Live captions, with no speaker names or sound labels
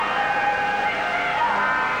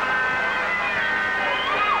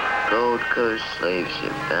Coast slave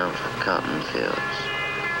ship bound for cotton fields.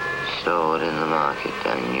 Stored in the market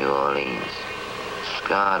down in New Orleans.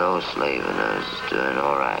 Scarred old slave owners is doing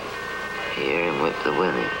alright. Hear him whip the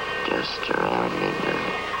women just around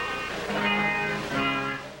midnight.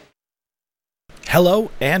 Hello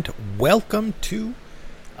and welcome to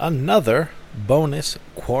another bonus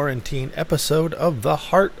quarantine episode of the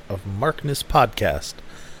Heart of Markness podcast.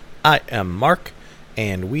 I am Mark,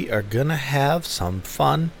 and we are gonna have some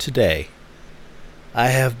fun today. I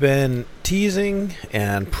have been teasing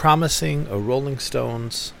and promising a Rolling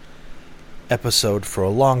Stones episode for a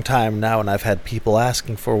long time now, and I've had people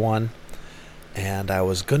asking for one. And I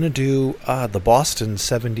was gonna do the Boston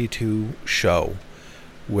 72 show,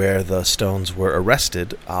 where the Stones were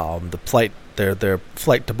arrested. Their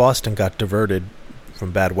flight to Boston got diverted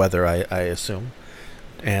from bad weather, I assume,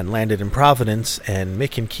 and landed in Providence, and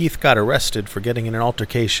Mick and Keith got arrested for getting in an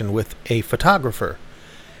altercation with a photographer.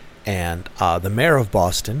 And the mayor of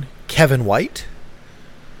Boston, Kevin White,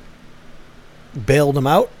 bailed them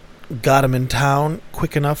out, got them in town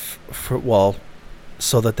quick enough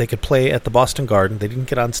so that they could play at the Boston Garden. They didn't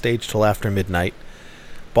get on stage till after midnight.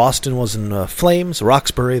 Boston was in flames.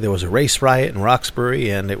 Roxbury, there was a race riot in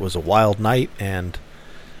Roxbury, and it was a wild night, and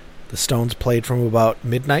the Stones played from about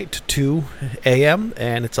midnight to 2 a.m.,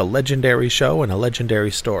 and it's a legendary show and a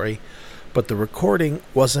legendary story, but the recording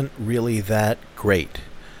wasn't really that great.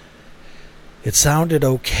 It sounded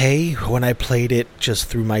okay when I played it just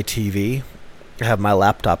through my TV. I have my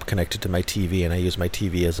laptop connected to my TV, and I use my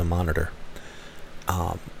TV as a monitor.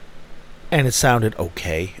 And it sounded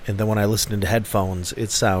okay. And then when I listened into headphones,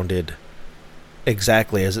 it sounded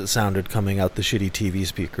exactly as it sounded coming out the shitty TV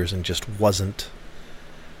speakers, and just wasn't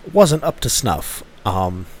up to snuff.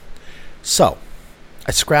 So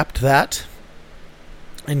I scrapped that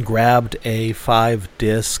and grabbed a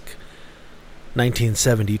 5-disc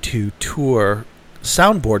 1972 tour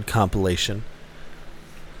soundboard compilation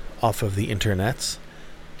off of the internets,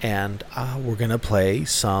 and we're going to play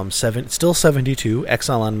some still 72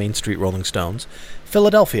 Exile on Main Street Rolling Stones,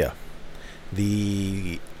 Philadelphia.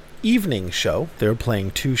 The evening show, they're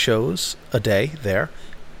playing 2 shows a day there,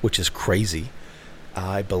 which is crazy.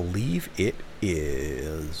 I believe it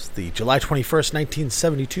is the July 21st,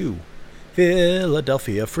 1972,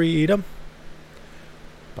 Philadelphia Freedom.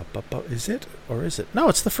 Is it? Or is it? No,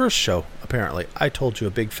 it's the first show, apparently. I told you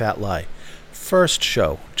a big fat lie. First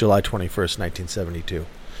show, July 21st, 1972.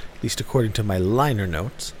 At least according to my liner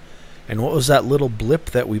notes. And what was that little blip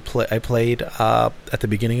that I played at the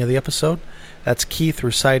beginning of the episode? That's Keith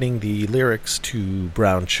reciting the lyrics to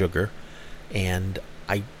Brown Sugar. And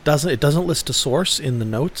it doesn't list a source in the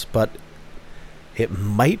notes, but it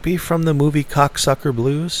might be from the movie Cocksucker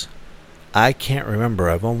Blues. I can't remember.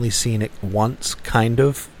 I've only seen it once, kind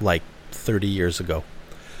of, like 30 years ago.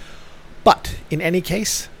 But, in any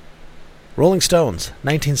case, Rolling Stones,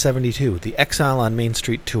 1972, the Exile on Main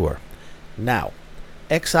Street tour. Now,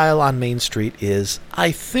 Exile on Main Street is,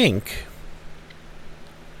 I think,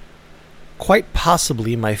 quite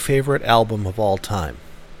possibly my favorite album of all time.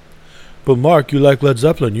 But Mark, you like Led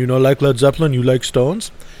Zeppelin. You don't like Led Zeppelin? You like Stones?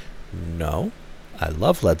 No, I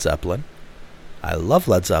love Led Zeppelin.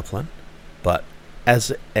 But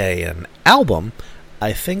as an album,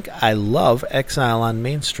 I think I love Exile on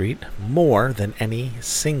Main Street more than any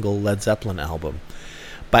single Led Zeppelin album.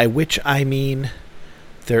 By which I mean,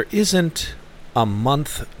 there isn't a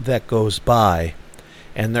month that goes by,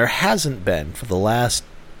 and there hasn't been for the last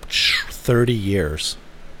 30 years,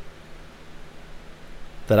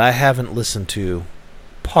 that I haven't listened to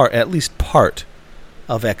at least part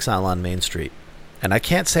of Exile on Main Street. And I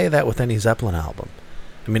can't say that with any Zeppelin album.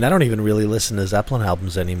 I mean, I don't even really listen to Zeppelin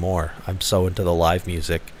albums anymore. I'm so into the live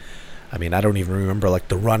music. I mean, I don't even remember, like,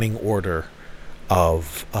 the running order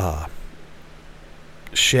of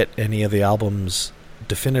any of the albums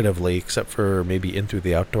definitively, except for maybe In Through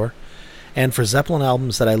the Outdoor. And for Zeppelin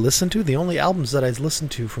albums that I listen to, the only albums that I listen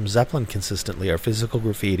to from Zeppelin consistently are Physical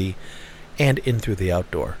Graffiti and In Through the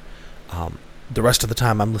Outdoor. The rest of the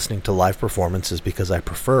time I'm listening to live performances because I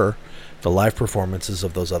prefer the live performances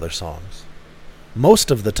of those other songs.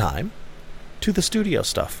 Most of the time, to the studio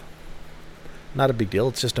stuff. Not a big deal.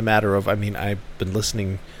 It's just a matter of, I've been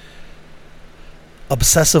listening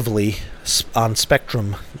obsessively, on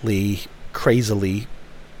spectrumly, crazily,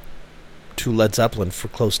 to Led Zeppelin for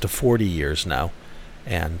close to 40 years now.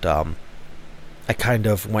 And I kind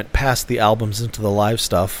of went past the albums into the live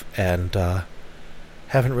stuff and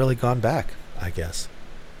haven't really gone back, I guess.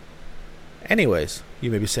 Anyways,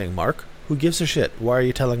 you may be saying, Mark, who gives a shit? Why are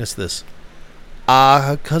you telling us this?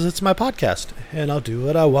 'Cause it's my podcast, and I'll do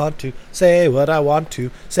what I want to, say what I want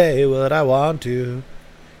to, say what I want to.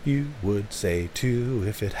 you would say too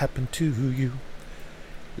if it happened to you.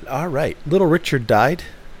 All right, Little Richard died.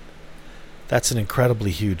 That's an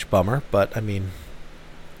incredibly huge bummer, but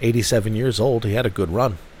 87 years old, he had a good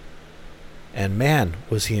run. And man,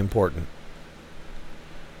 was he important.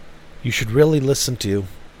 You should really listen to...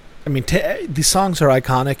 these songs are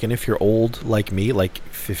iconic, and if you're old like me, like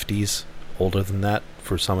 50s, older than that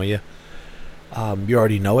for some of you, you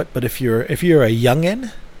already know it. But if you're a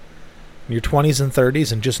youngin', in your 20s and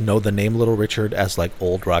 30s, and just know the name Little Richard as like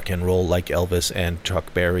old rock and roll, like Elvis and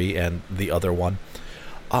Chuck Berry and the other one,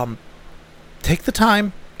 take the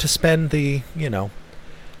time to spend the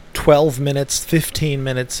 12 minutes, 15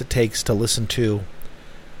 minutes it takes to listen to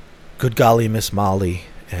Good Golly Miss Molly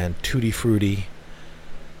and Tutti Frutti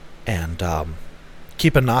and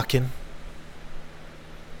Keep a Knockin'.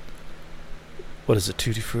 What is it,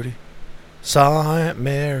 Tutti Frutti? Saw Aunt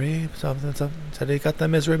Mary, something, said he got the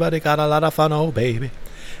misery, but he got a lot of fun, oh baby.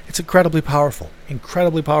 It's incredibly powerful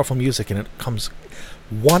music, and it comes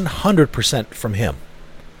 100% from him.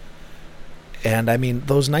 And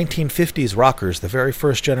those 1950s rockers, the very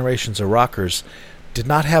first generations of rockers, did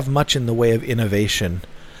not have much in the way of innovation,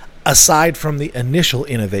 aside from the initial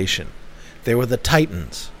innovation. They were the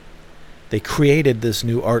titans. They created this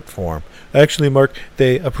new art form. Actually, Mark,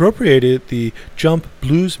 they appropriated the jump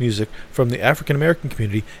blues music from the African American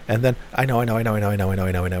community, and then I know.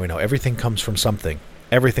 Everything comes from something.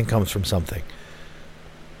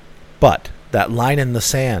 But that line in the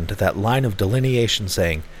sand, that line of delineation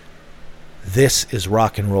saying, this is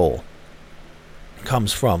rock and roll,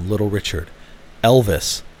 comes from Little Richard,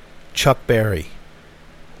 Elvis, Chuck Berry,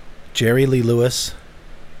 Jerry Lee Lewis,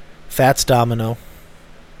 Fats Domino.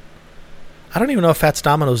 I don't even know if Fats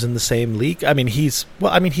Domino's in the same league. He is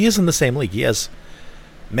in the same league. He has,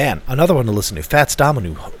 another one to listen to. Fats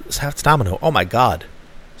Domino. Oh my God.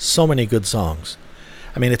 So many good songs.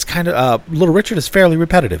 It's kind of, Little Richard is fairly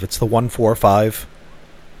repetitive. It's the 1-4-5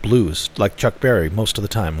 blues, like Chuck Berry, most of the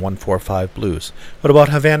time, 1-4-5 blues. What about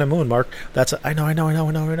Havana Moon, Mark? I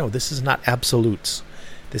know. This is not absolutes.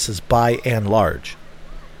 This is by and large.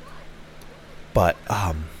 But,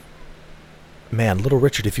 Little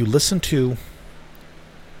Richard, if you listen to... You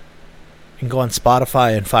can go on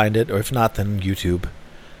Spotify and find it, or if not, then YouTube.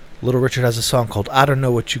 Little Richard has a song called I Don't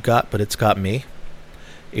Know What You Got, But It's Got Me.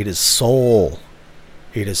 It is soul.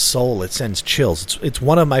 It sends chills. It's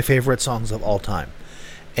one of my favorite songs of all time.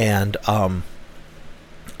 And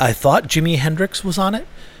I thought Jimi Hendrix was on it,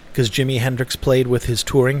 because Jimi Hendrix played with his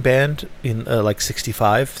touring band in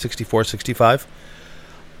 64, 65.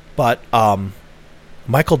 But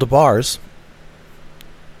Michael DeBar's,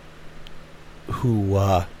 who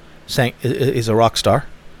is a rock star.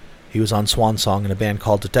 He was on Swan Song in a band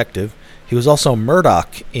called Detective. He was also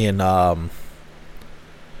Murdoch in MacGyver.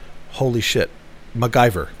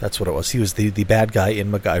 That's what it was. He was the bad guy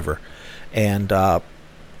in MacGyver. And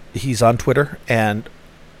he's on Twitter. And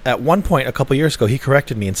at one point, a couple years ago, he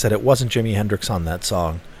corrected me and said it wasn't Jimi Hendrix on that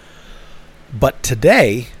song. But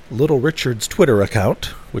today, Little Richard's Twitter account,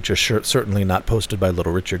 which is certainly not posted by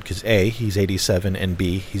Little Richard, because A, he's 87, and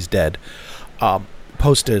B, he's dead,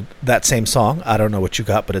 posted that same song, I Don't Know What You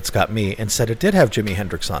Got, But It's Got Me, and said it did have Jimi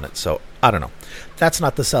Hendrix on it. So, I don't know. That's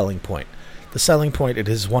not the selling point. The selling point, it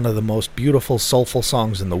is one of the most beautiful, soulful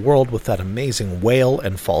songs in the world, with that amazing wail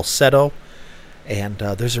and falsetto. And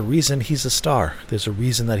there's a reason he's a star. There's a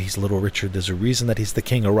reason that he's Little Richard. There's a reason that he's the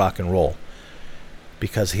king of rock and roll.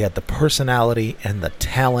 Because he had the personality and the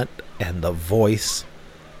talent and the voice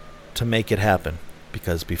to make it happen.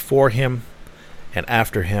 Because before him and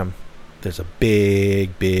after him, there's a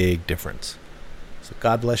big, big difference. So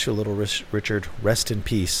God bless you, Little Richard. Rest in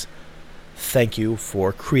peace. Thank you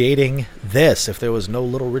for creating this. If there was no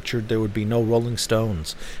Little Richard, there would be no Rolling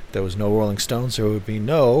Stones. If there was no Rolling Stones, there would be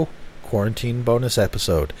no quarantine bonus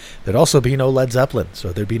episode. There'd also be no Led Zeppelin,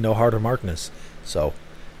 so there'd be no Heart of Markness. So,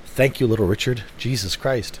 thank you, Little Richard. Jesus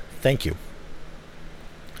Christ. Thank you.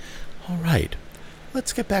 All right.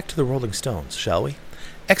 Let's get back to the Rolling Stones, shall we?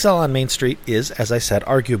 Exile on Main Street is, as I said,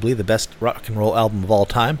 arguably the best rock and roll album of all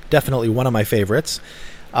time. Definitely one of my favorites.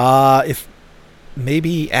 If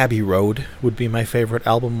maybe Abbey Road would be my favorite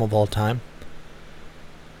album of all time.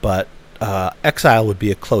 But Exile would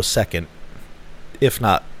be a close second, if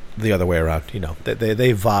not the other way around.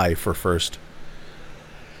 They vie for first.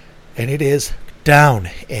 And it is down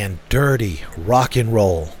and dirty rock and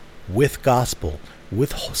roll with gospel,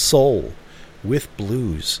 with soul, with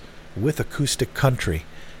blues, with acoustic country.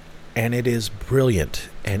 And it is brilliant.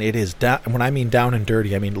 And it is down. When I mean down and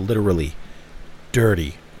dirty, I mean literally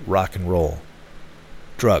dirty rock and roll.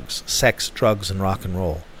 Drugs, sex, drugs, and rock and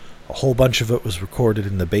roll. A whole bunch of it was recorded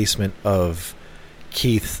in the basement of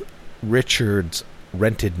Keith Richards'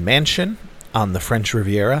 rented mansion on the French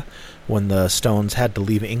Riviera when the Stones had to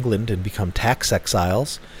leave England and become tax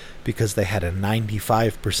exiles because they had a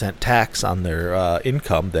 95% tax on their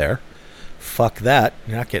income there. Fuck that.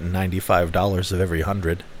 You're not getting $95 of every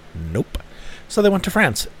 100. Nope. So they went to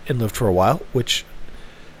France and lived for a while, which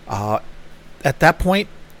at that point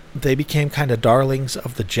they became kind of darlings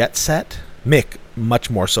of the jet set. Mick, much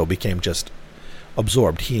more so, became just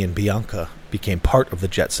absorbed. He and Bianca became part of the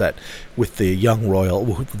jet set with the young royal,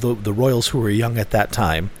 the royals who were young at that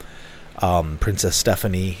time. Princess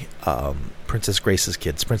Stephanie, Princess Grace's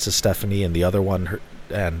kids, Princess Stephanie, and the other one,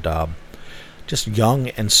 and just young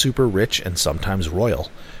and super rich and sometimes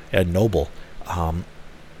royal and noble.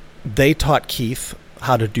 They taught Keith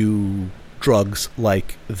how to do drugs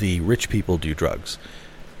like the rich people do drugs.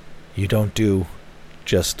 You don't do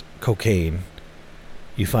just cocaine.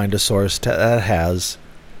 You find a source that has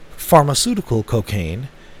pharmaceutical cocaine,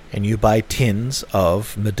 and you buy tins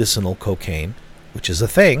of medicinal cocaine, which is a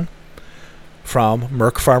thing, from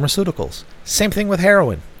Merck Pharmaceuticals. Same thing with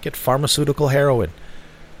heroin. Get pharmaceutical heroin.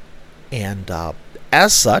 And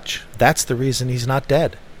as such, that's the reason he's not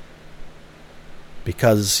dead.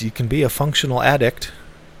 Because you can be a functional addict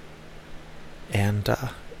and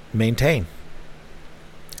maintain.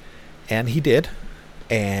 And he did.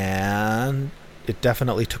 And it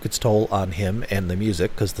definitely took its toll on him and the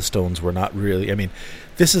music, because the Stones were not really... I mean,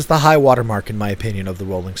 this is the high watermark, in my opinion, of the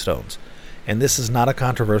Rolling Stones. And this is not a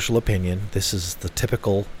controversial opinion. This is the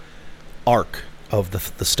typical arc of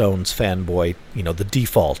the Stones fanboy. You know, the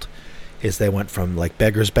default is they went from, like,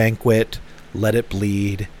 Beggar's Banquet, Let It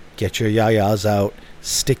Bleed, Get Your Ya-Ya's Out,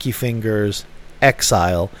 Sticky Fingers,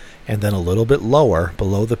 Exile, and then a little bit lower,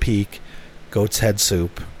 below the peak, Goat's Head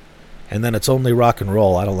Soup. And then It's Only Rock and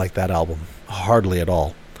Roll. I don't like that album. Hardly at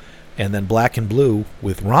all. And then Black and Blue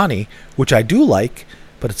with Ronnie, which I do like,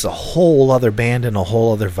 but it's a whole other band and a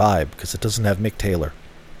whole other vibe because it doesn't have Mick Taylor.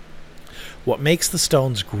 What makes the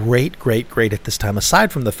Stones great at this time,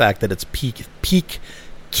 aside from the fact that it's peak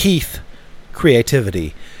Keith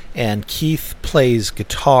creativity, and Keith plays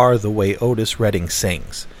guitar the way Otis Redding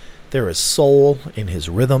sings. There is soul in his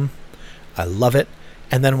rhythm. I love it.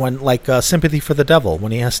 And then when, like Sympathy for the Devil,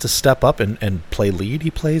 when he has to step up and play lead,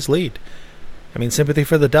 he plays lead. I mean, Sympathy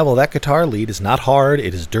for the Devil, that guitar lead is not hard,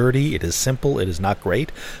 it is dirty, it is simple, it is not great,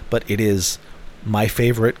 but it is my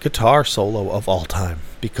favorite guitar solo of all time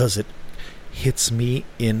because it hits me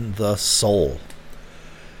in the soul.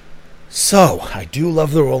 So, I do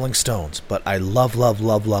love the Rolling Stones, but I love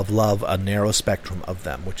a narrow spectrum of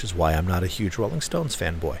them, which is why I'm not a huge Rolling Stones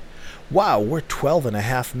fanboy. Wow, we're 12 and a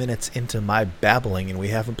half minutes into my babbling and we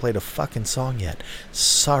haven't played a fucking song yet.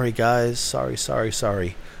 Sorry, guys.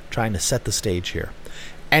 Sorry. Trying to set the stage here.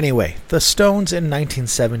 Anyway, the Stones in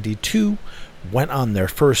 1972 went on their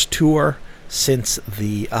first tour since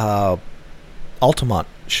the Altamont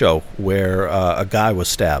show, where a guy was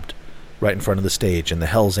stabbed right in front of the stage, and the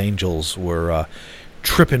Hells Angels were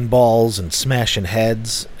tripping balls and smashing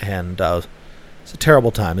heads, and it's a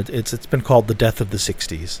terrible time. It's been called the death of the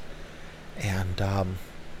 60s, and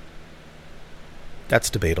that's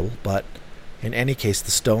debatable, but in any case,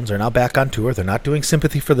 the Stones are now back on tour. They're not doing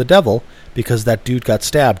Sympathy for the Devil because that dude got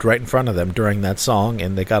stabbed right in front of them during that song,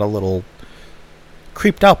 and they got a little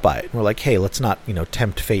creeped out by it. We're like, hey, let's not,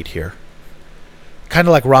 tempt fate here. Kind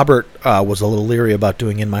of like Robert was a little leery about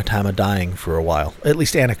doing In My Time of Dying for a while, at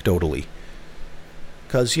least anecdotally.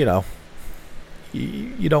 Because, you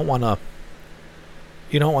don't want to,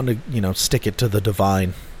 stick it to the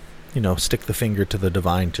divine. Stick the finger to the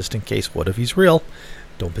divine just in case. What if he's real?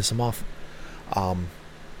 Don't piss him off.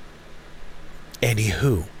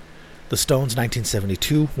 Anywho, the Stones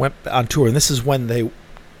 1972 went on tour, and this is when they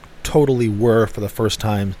totally were, for the first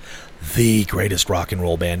time, the greatest rock and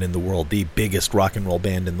roll band in the world, the biggest rock and roll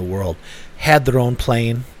band in the world. Had their own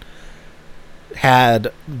plane,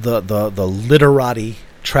 had the literati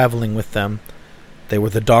traveling with them. They were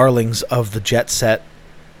the darlings of the jet set,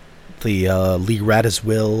 the Lee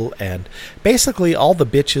Radiswil, and basically all the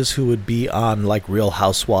bitches who would be on like Real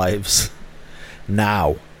Housewives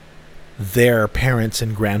now, their parents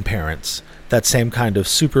and grandparents, that same kind of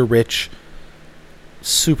super rich,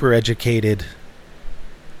 super educated,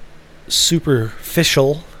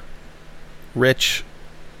 superficial, rich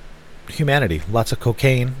humanity. Lots of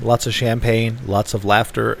cocaine, lots of champagne, lots of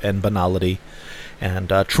laughter and banality. And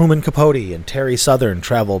Truman Capote and Terry Southern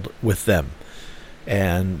traveled with them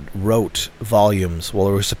and wrote volumes. Well,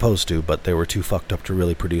 they were supposed to, but they were too fucked up to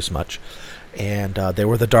really produce much. And they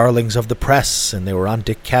were the darlings of the press, and they were on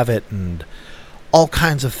Dick Cavett and all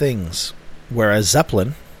kinds of things. Whereas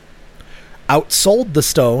Zeppelin outsold the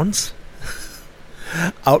Stones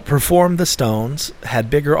outperformed the Stones, had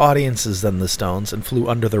bigger audiences than the Stones, and flew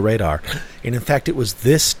under the radar. And in fact, it was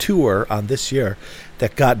this tour on this year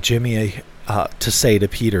that got Jimmy to say to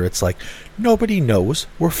Peter, it's like, nobody knows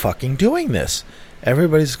we're fucking doing this.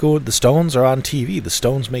 Everybody's going, the Stones are on TV. The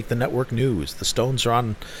Stones make the network news. The Stones are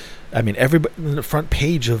on, everybody on the front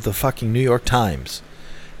page of the fucking New York Times.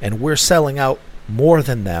 And we're selling out more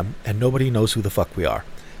than them, and nobody knows who the fuck we are.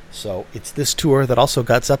 So it's this tour that also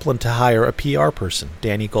got Zeppelin to hire a PR person,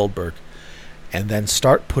 Danny Goldberg, and then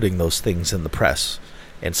start putting those things in the press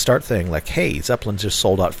and start saying like, hey, Zeppelin just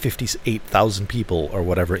sold out 58,000 people or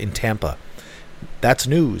whatever in Tampa. That's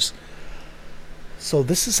news. So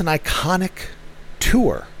this is an iconic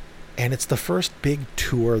tour, and it's the first big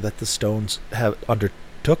tour that the Stones have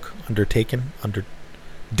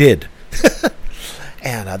did.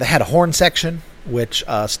 And they had a horn section, which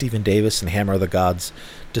Stephen Davis and Hammer of the Gods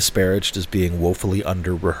disparaged as being woefully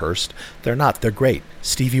under-rehearsed. They're not. They're great.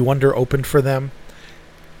 Stevie Wonder opened for them.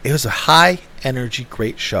 It was a high-energy,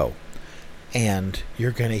 great show. And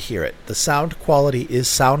you're going to hear it. The sound quality is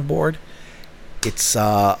soundboard. It's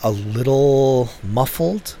a little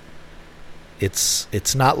muffled.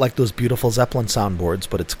 It's not like those beautiful Zeppelin soundboards,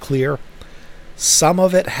 but it's clear. Some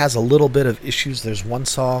of it has a little bit of issues. There's one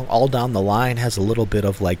song, All Down the Line, has a little bit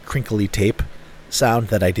of like crinkly tape sound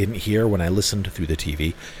that I didn't hear when I listened through the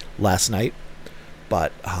TV last night.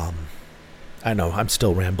 But I know I'm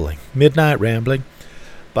still rambling. Midnight rambling.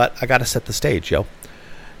 But I got to set the stage, yo.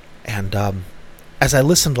 And as I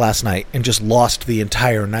listened last night and just lost the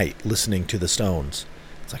entire night listening to the Stones,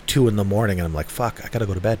 it's like 2 a.m. and I'm like, fuck, I got to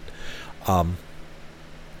go to bed.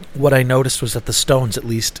 What I noticed was that the Stones, at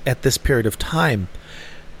least at this period of time,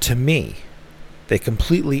 to me, they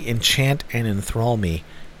completely enchant and enthrall me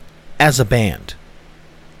as a band,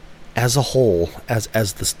 as a whole, as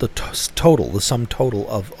the sum total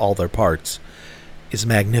of all their parts is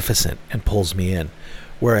magnificent and pulls me in.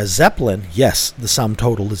 Whereas Zeppelin, yes, the sum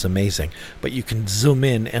total is amazing, but you can zoom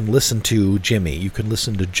in and listen to Jimmy, you can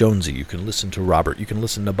listen to Jonesy, you can listen to Robert, you can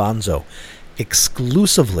listen to Bonzo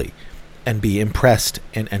exclusively and be impressed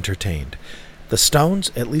and entertained. The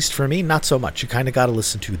Stones, at least for me, not so much. You kind of got to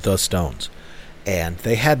listen to the Stones. And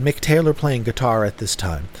they had Mick Taylor playing guitar at this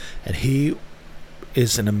time, and he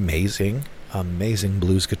is an amazing, amazing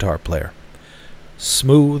blues guitar player.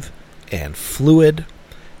 Smooth and fluid,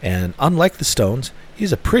 and unlike the Stones,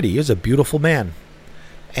 he's a beautiful man.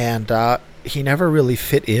 And he never really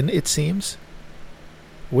fit in, it seems,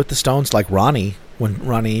 with the Stones. Like Ronnie, when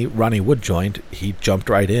Ronnie Wood joined, he jumped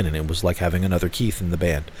right in, and it was like having another Keith in the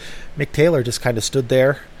band. Mick Taylor just kind of stood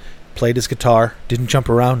there, played his guitar, didn't jump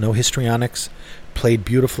around, no histrionics, played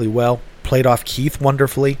beautifully well, played off Keith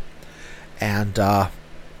wonderfully, and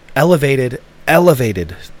elevated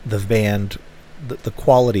the band, the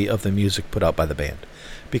quality of the music put out by the band,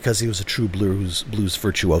 because he was a true blues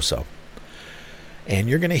virtuoso. And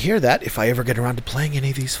you're going to hear that if I ever get around to playing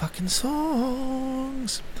any of these fucking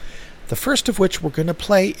songs. The first of which we're going to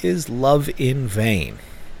play is Love in Vain.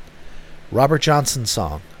 Robert Johnson's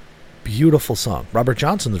song. Beautiful song. Robert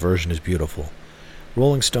Johnson's version is beautiful.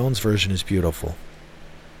 Rolling Stones' version is beautiful.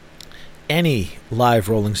 Any live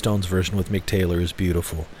Rolling Stones version with Mick Taylor is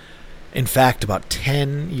beautiful. In fact, about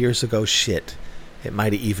 10 years ago, it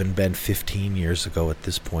might have even been 15 years ago at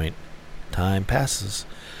this point. Time passes.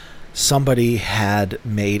 Somebody had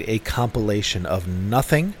made a compilation of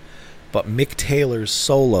nothing but Mick Taylor's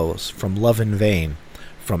solos from Love in Vain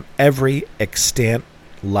from every extant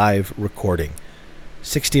live recording,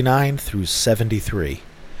 69 through 73.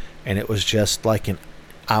 And it was just like an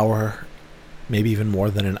hour, maybe even more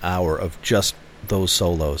than an hour of just those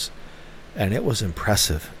solos. And it was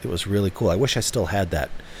impressive. It was really cool. I wish I still had that,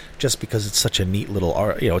 just because it's such a neat little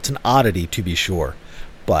art. It's an oddity to be sure,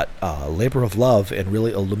 but labor of love, and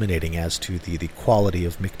really illuminating as to the quality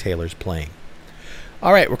of Mick Taylor's playing.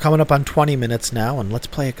 All right, we're coming up on 20 minutes now, and let's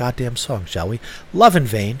play a goddamn song, shall we? Love in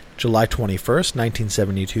Vain, July 21st,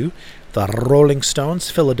 1972, the Rolling Stones,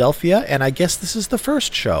 Philadelphia, and I guess this is the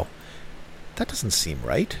first show. That doesn't seem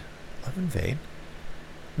right. Love in Vain.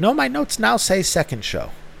 No, my notes now say second show.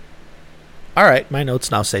 All right, my notes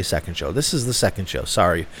now say second show. This is the second show.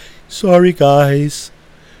 Sorry, guys.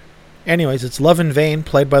 Anyways, it's Love in Vain,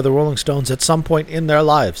 played by the Rolling Stones at some point in their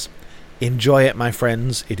lives. Enjoy it, my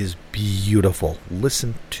friends. It is beautiful.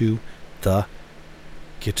 Listen to the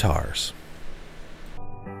guitars.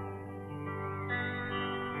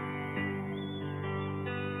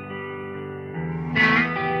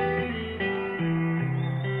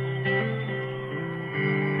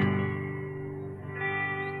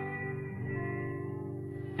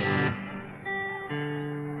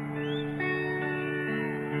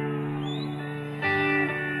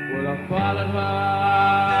 I followed her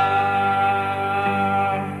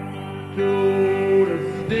to the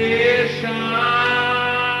station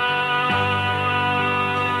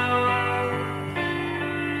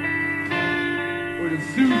with a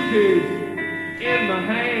suitcase in my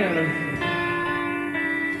hands.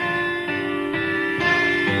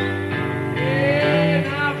 And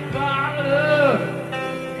I followed her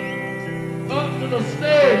up to the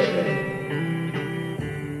station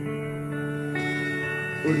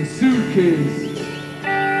with a suitcase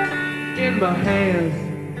in my hands.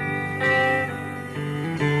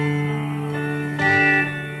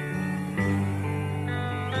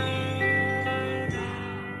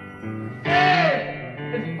 Hey,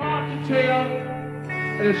 it's hard to tell,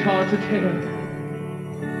 and it's hard to tell.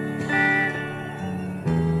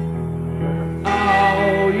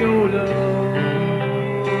 All your love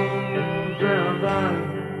drowned by.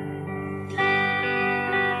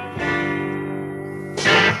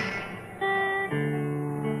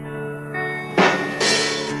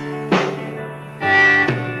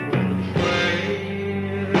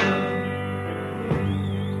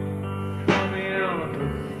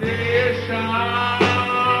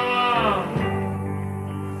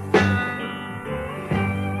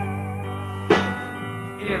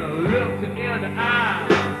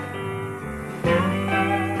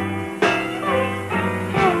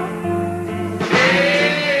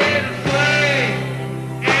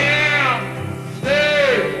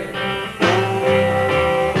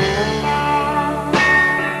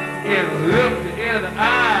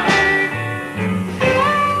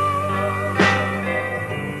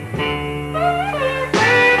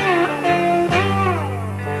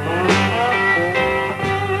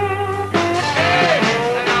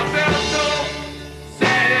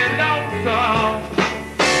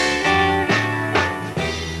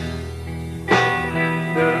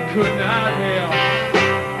 Could not help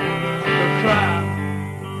but cry.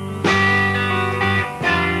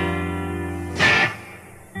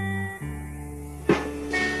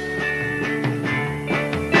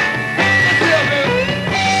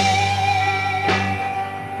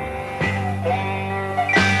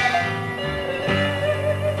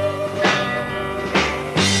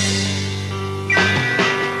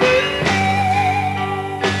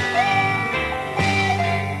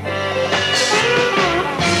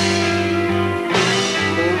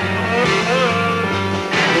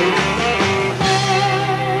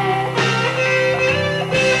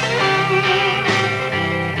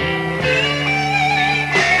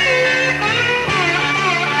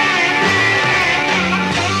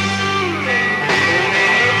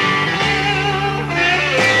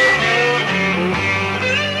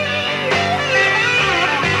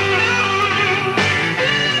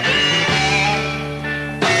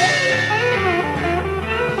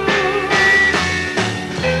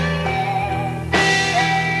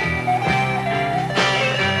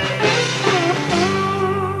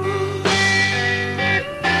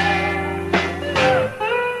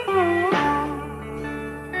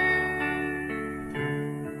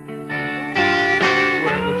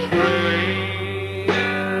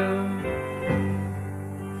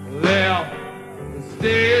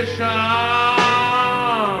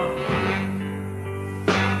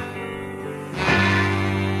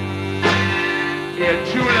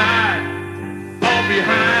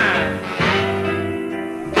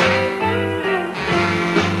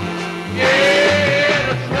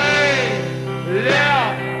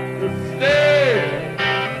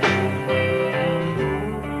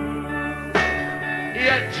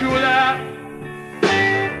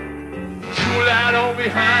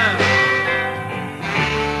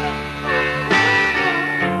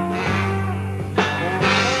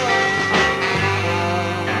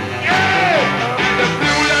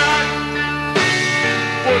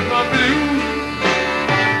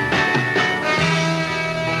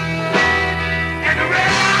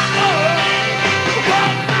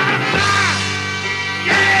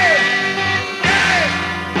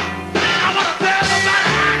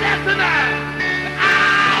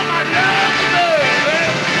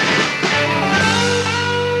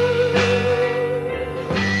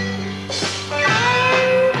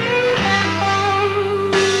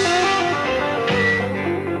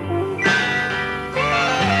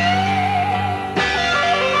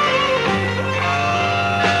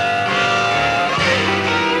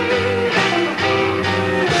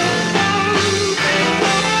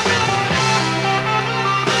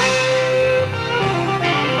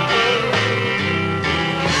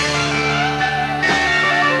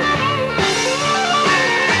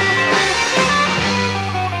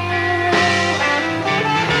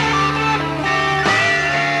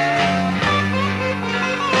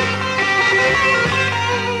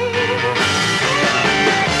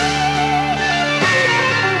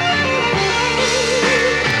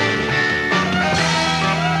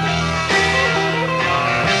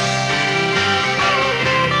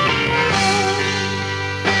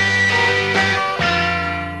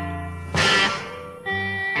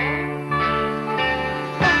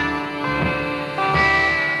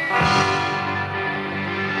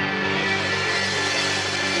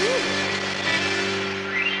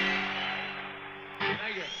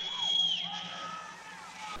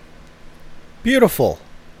 Beautiful.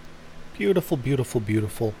 Beautiful, beautiful,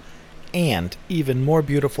 beautiful. And even more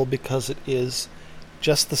beautiful because it is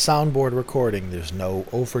just the soundboard recording. There's no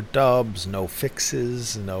overdubs, no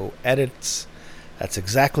fixes, no edits. That's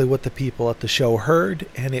exactly what the people at the show heard,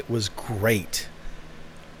 and it was great.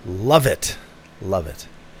 Love it. Love it.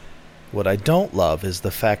 What I don't love is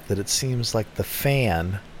the fact that it seems like the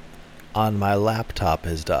fan on my laptop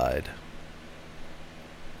has died.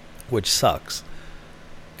 Which sucks.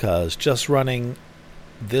 Because just running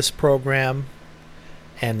this program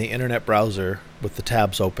and the internet browser with the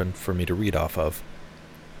tabs open for me to read off of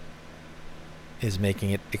is making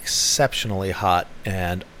it exceptionally hot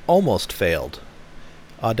and almost failed.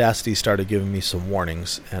 Audacity started giving me some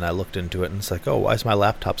warnings, and I looked into it and it's like, oh, why is my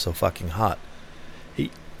laptop so fucking hot?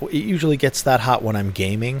 It usually gets that hot when I'm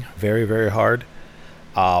gaming very, very hard.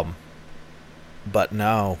 But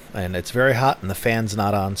no, and it's very hot and the fan's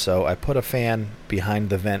not on, so I put a fan behind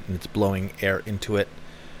the vent and it's blowing air into it.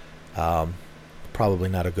 Probably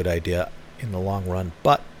not a good idea in the long run,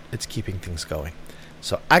 but it's keeping things going.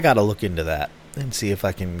 So I gotta look into that and see if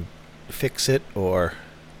I can fix it or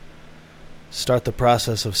start the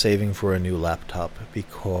process of saving for a new laptop,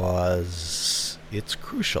 because it's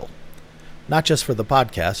crucial. Not just for the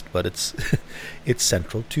podcast, but it's it's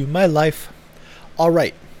central to my life. All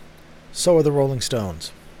right. So are the Rolling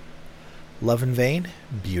Stones. Love in Vain,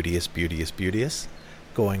 beauteous, beauteous, beauteous.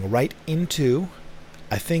 Going right into,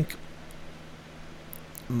 I think,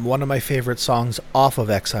 one of my favorite songs off of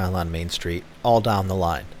Exile on Main Street, All Down the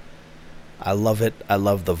Line. I love it. I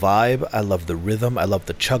love the vibe. I love the rhythm. I love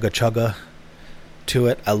the chugga-chugga to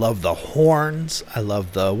it. I love the horns. I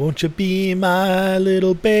love the won't you be my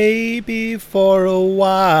little baby for a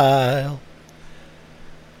while.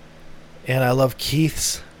 And I love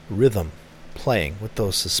Keith's rhythm playing with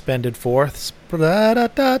those suspended fourths.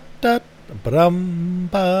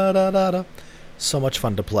 So much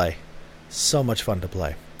fun to play. So much fun to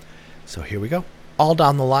play. So here we go. All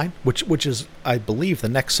Down the Line, which is, I believe, the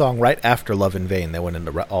next song right after Love in Vain. They went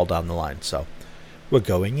into All Down the Line. So we're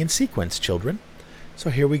going in sequence, children. So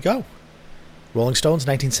here we go. Rolling Stones,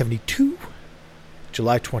 1972,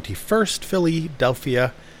 July 21st,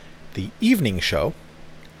 Philadelphia, The Evening Show,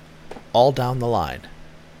 All Down the Line.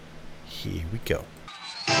 Here we go.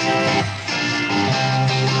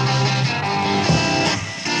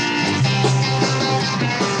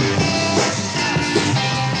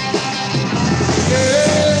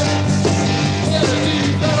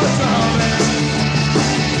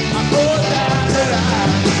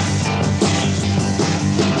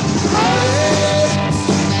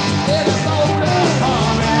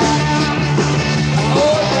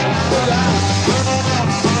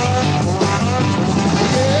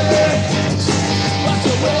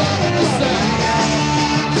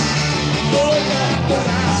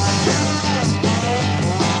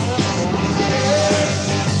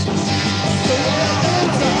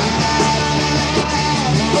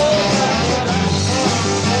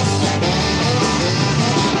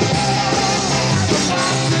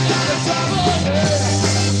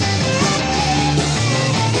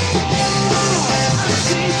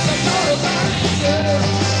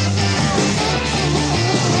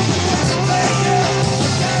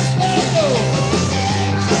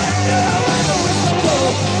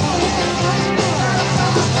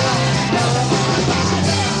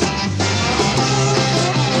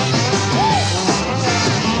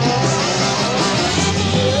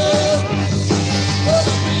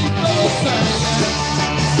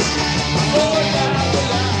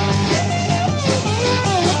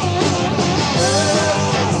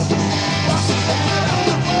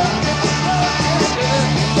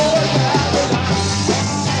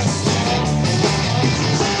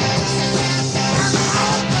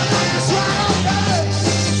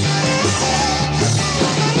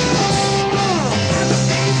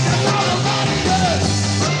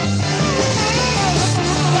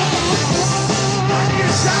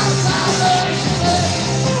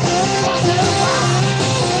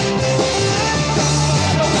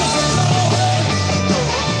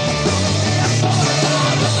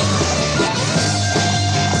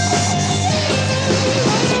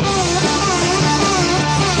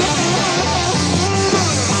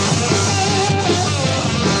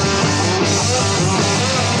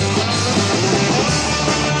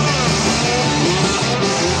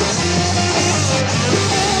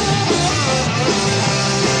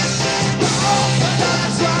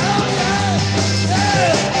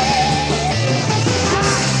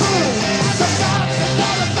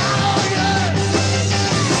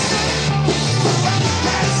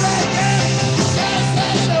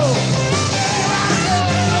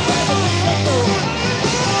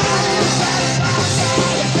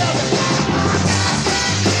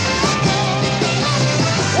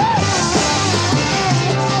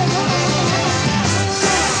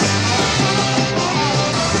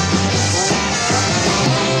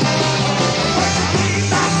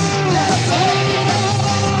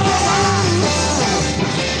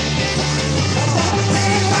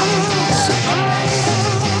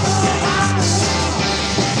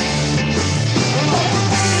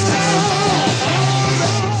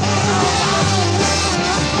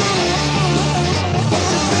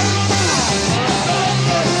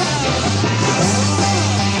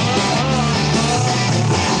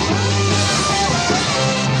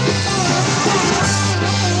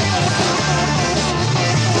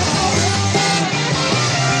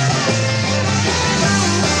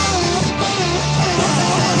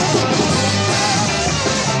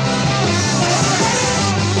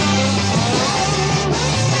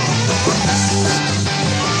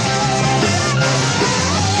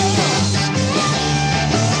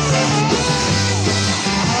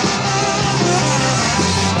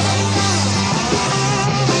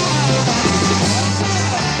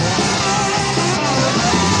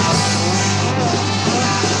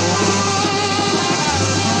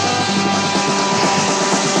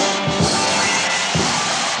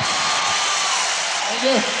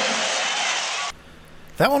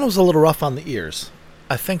 That one was a little rough on the ears.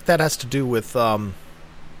 I think that has to do with some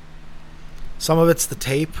of it's the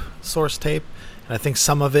tape, source tape, and I think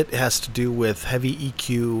some of it has to do with heavy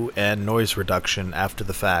EQ and noise reduction after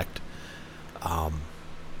the fact. To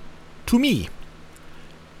me,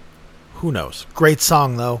 who knows? Great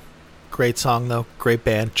song though. Great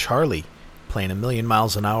band. Charlie playing a million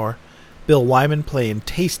miles an hour. Bill Wyman playing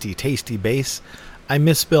tasty bass. I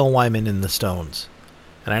miss Bill Wyman in the Stones.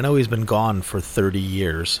 And I know he's been gone for 30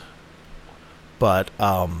 years. But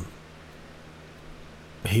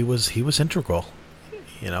he was integral.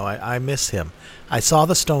 You know, I miss him. I saw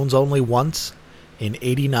the Stones only once in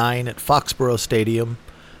 '89 at Foxborough Stadium.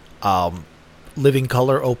 Living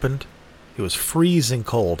Colour opened. It was freezing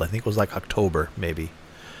cold. I think it was like October, maybe.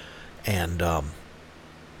 And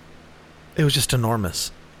it was just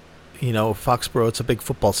enormous. You know, Foxborough, it's a big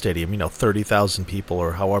football stadium. 30,000 people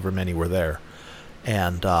or however many were there.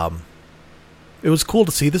 And it was cool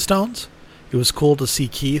to see the Stones. It was cool to see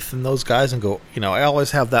Keith and those guys and go, I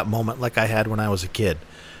always have that moment like I had when I was a kid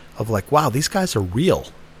of like, wow, these guys are real.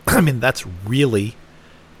 I mean, that's really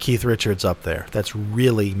Keith Richards up there. That's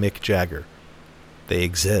really Mick Jagger. They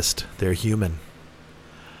exist. They're human.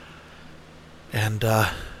 And,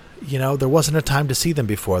 there wasn't a time to see them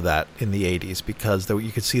before that in the 80s because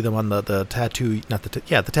you could see them on the Tattoo,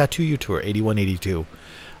 the Tattoo U tour, 81, 82.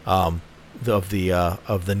 Of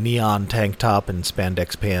the neon tank top and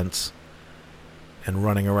spandex pants and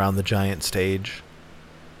running around the giant stage.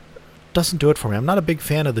 Doesn't do it for me. I'm not a big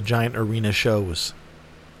fan of the giant arena shows.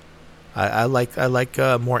 I like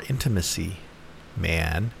more intimacy,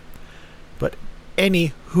 man. But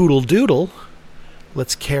any hoodle doodle,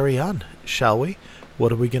 let's carry on, shall we?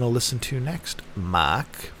 What are we going to listen to next,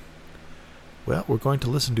 Mark? Well, we're going to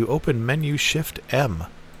listen to Open Menu Shift M.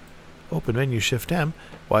 Open Menu Shift M.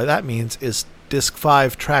 Why that means is Disc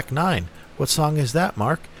 5, Track 9. What song is that,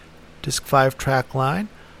 Mark? Disc 5, Track 9?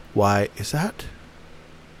 Why is that?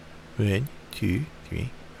 1, 2, 3,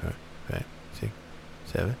 4, 5, 6,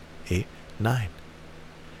 7, 8, 9.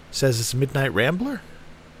 Says it's Midnight Rambler?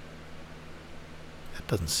 That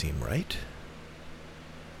doesn't seem right.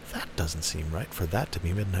 That doesn't seem right for that to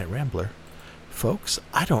be Midnight Rambler. Folks,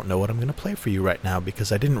 I don't know what I'm going to play for you right now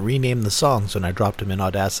because I didn't rename the songs when I dropped them in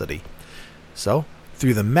Audacity. So,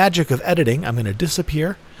 through the magic of editing, I'm going to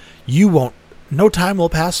disappear. No time will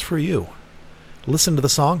pass for you. Listen to the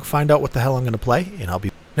song, find out what the hell I'm going to play, and I'll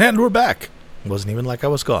be... And we're back! It wasn't even like I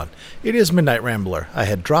was gone. It is Midnight Rambler. I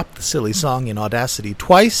had dropped the silly song in Audacity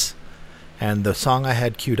twice, and the song I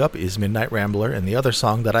had queued up is Midnight Rambler, and the other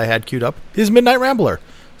song that I had queued up is Midnight Rambler.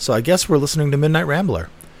 So I guess we're listening to Midnight Rambler.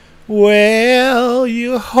 Well,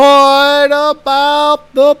 you heard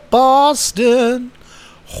about the Boston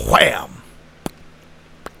Wham!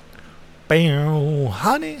 Bam,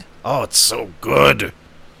 honey. Oh, it's so good.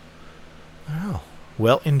 Oh,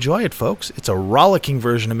 well, enjoy it, folks. It's a rollicking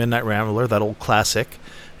version of Midnight Rambler, that old classic.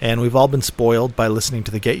 And we've all been spoiled by listening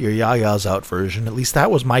to the Get Your Ya-Ya's Out version. At least that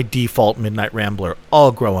was my default Midnight Rambler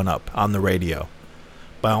all growing up on the radio.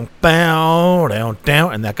 Bow, bow, down,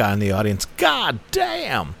 down. And that guy in the audience, God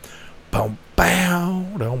damn. Bow, bow,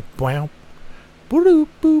 down, bow. Boo,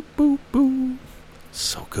 boo, boo, boo.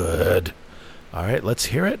 So good. All right, let's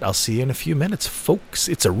hear it. I'll see you in a few minutes, folks.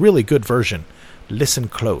 It's a really good version. Listen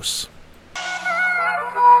close.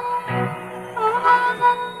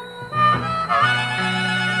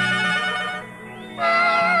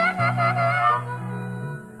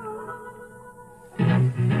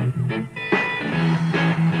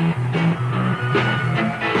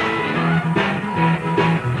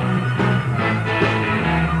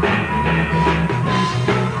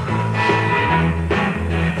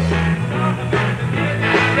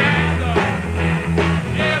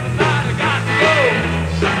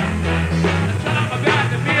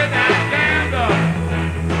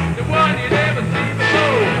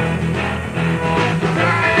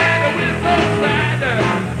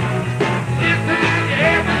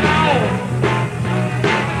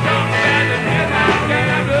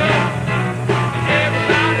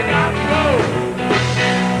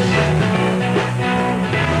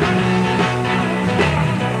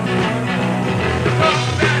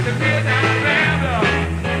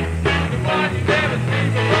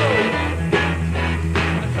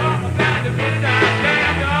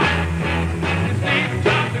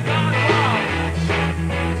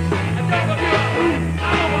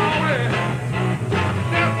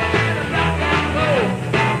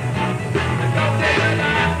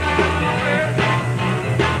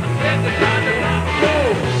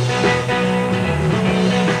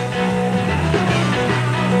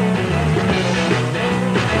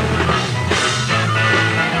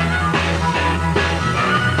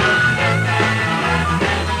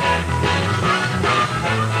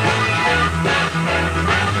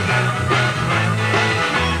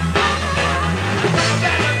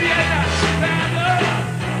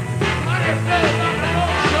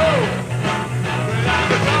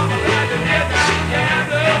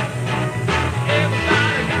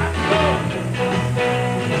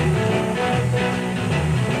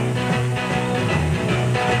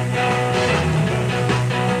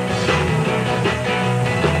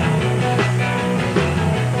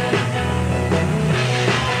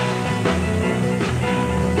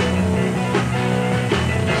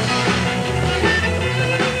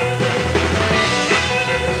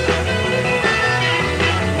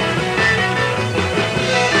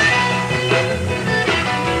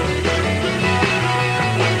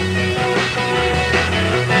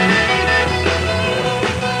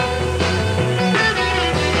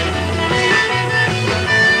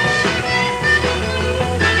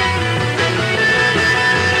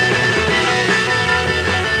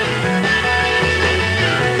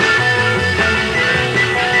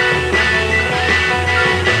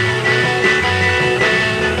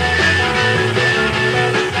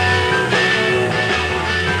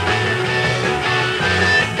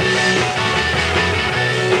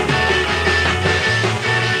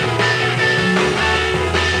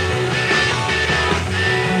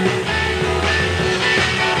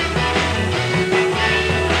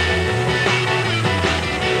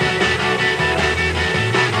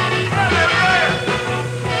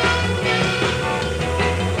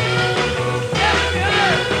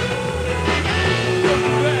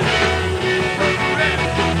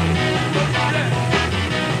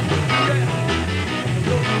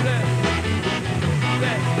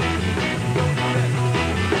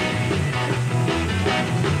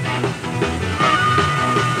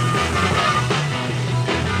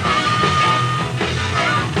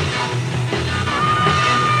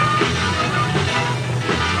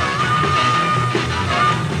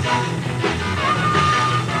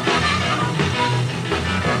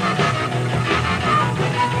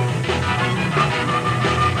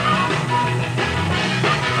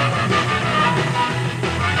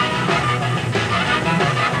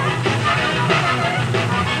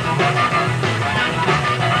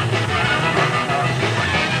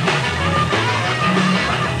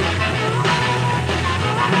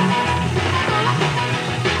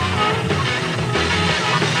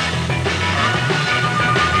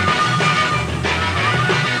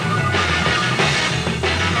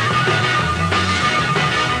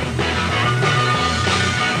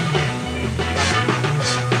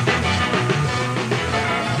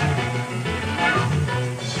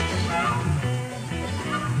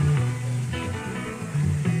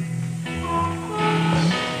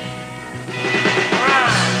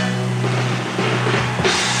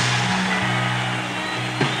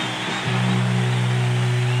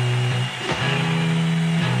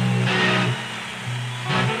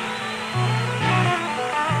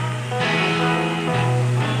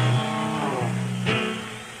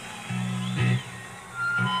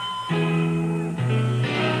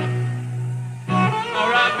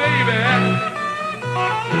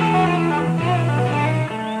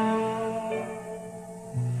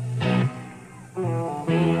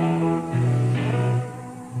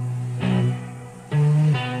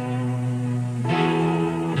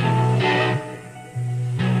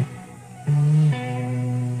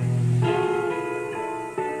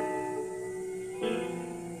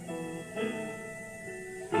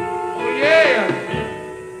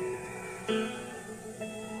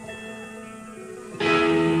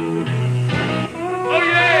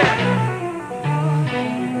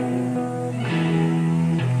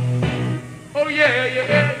 yeah, yeah,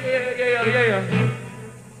 yeah, yeah, yeah.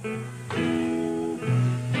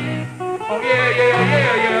 Oh yeah, yeah,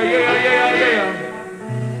 yeah, yeah, yeah, yeah, yeah.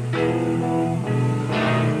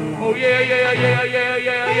 Oh yeah, yeah, yeah, yeah,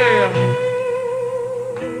 yeah, yeah.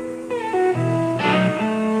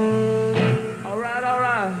 All right, all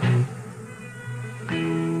right.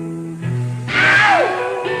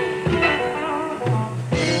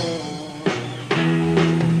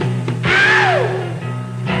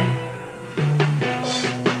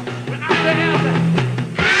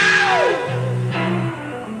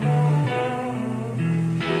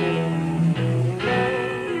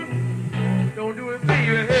 Don't do it,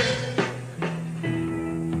 baby.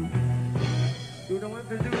 You don't have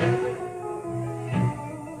to do that.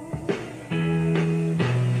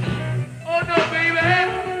 Oh no, baby.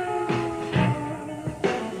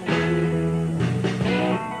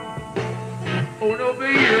 Oh no,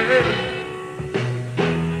 baby.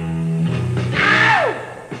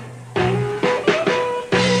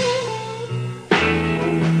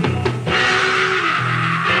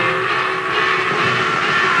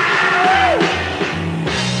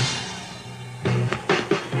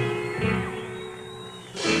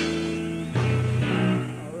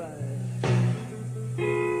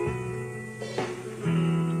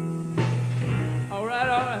 All right,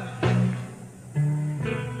 all right.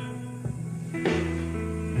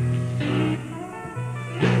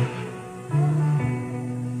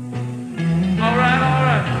 All right, all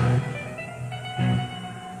right.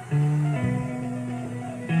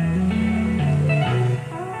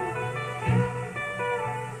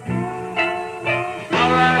 All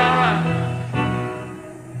right, all right.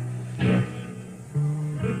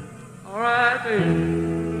 All right, baby.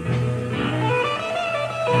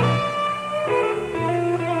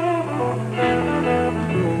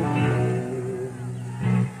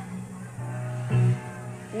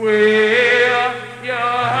 Well, you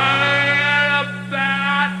heard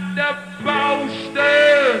about the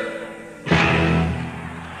poster.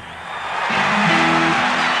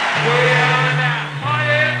 Well, now,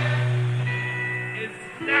 honey, it's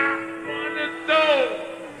not one of those.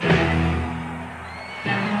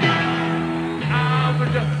 I'm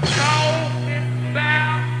just talking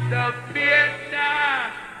about the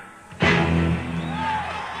midnight.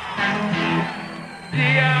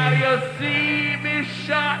 Yeah, you see me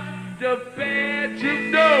shot the bed, you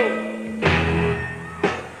know.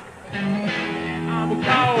 I'm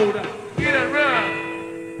cold, get it rough,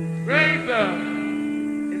 razor,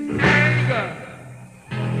 it's anger,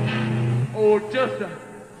 or just a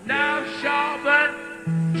knife sharpened,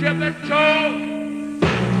 tripping toe,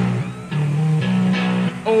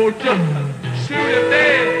 or just a shooting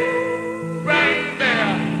dead, rainbow,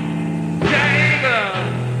 danger.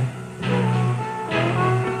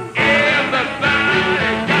 Everybody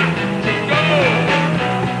got to go.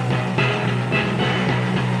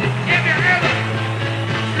 If you ever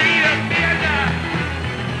see the midnight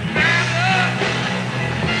Rambler,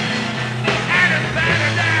 and it's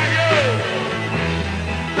better than you,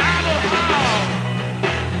 Bible Hall,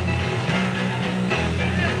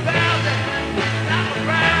 it's thousand, Bible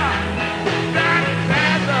Brown, Johnny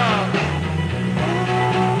Panther.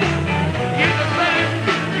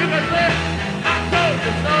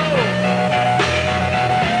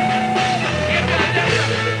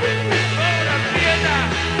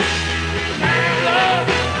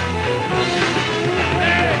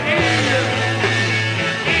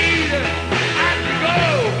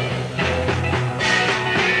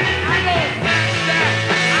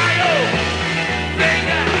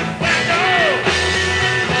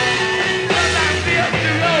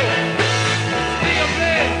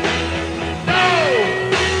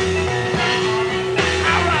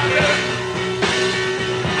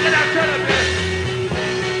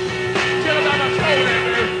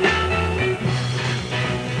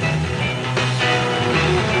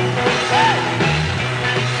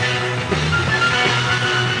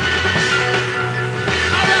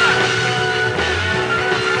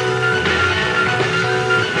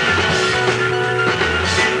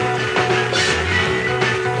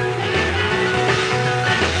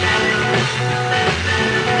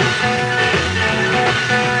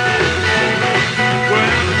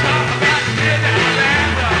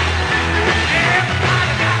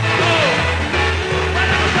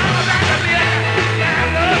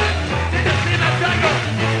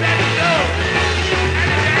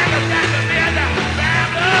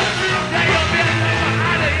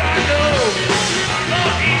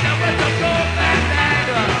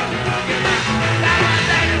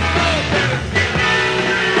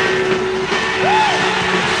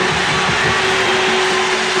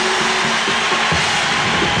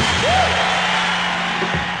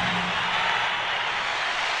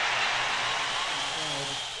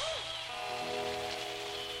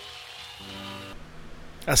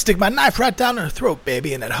 I stick my knife right down her throat,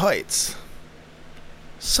 baby, and it hurts.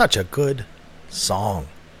 Such a good song.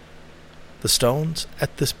 The Stones,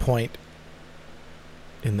 at this point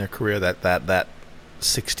in their career, that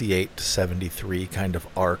 68 to 73 kind of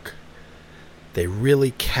arc, they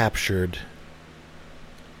really captured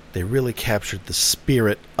the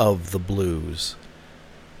spirit of the blues.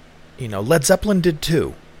 You know, Led Zeppelin did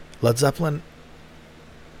too. Led Zeppelin,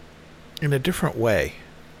 in a different way.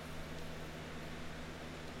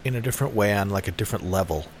 On like a different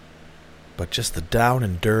level. But just the down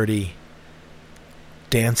and dirty,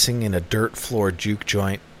 dancing in a dirt floor juke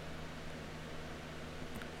joint.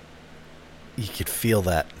 You could feel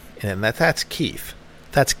that. And that's Keith.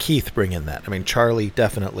 That's Keith bringing that. I mean, Charlie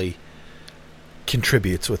definitely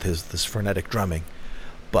contributes with this frenetic drumming.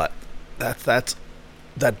 But that's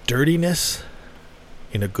that dirtiness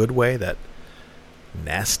in a good way, that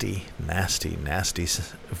nasty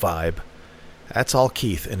vibe. That's all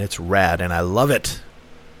Keith, and it's rad, and I love it.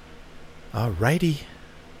 Alrighty.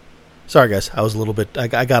 Sorry, guys. I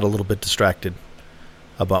got a little bit distracted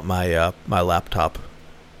about my my laptop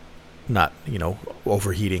not,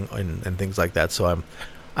 overheating and things like that. So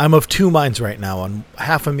I'm of two minds right now. On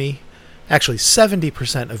half of me, actually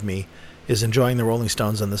 70% of me, is enjoying the Rolling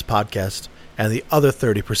Stones on this podcast, and the other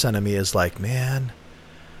 30% of me is like, man,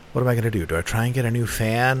 what am I going to do? Do I try and get a new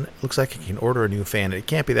fan? It looks like I can order a new fan. It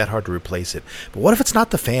can't be that hard to replace it. But what if it's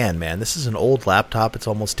not the fan, man? This is an old laptop. It's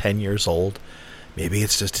almost 10 years old. Maybe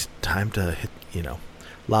it's just time to hit,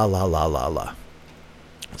 la.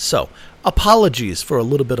 So, apologies for a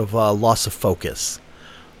little bit of loss of focus.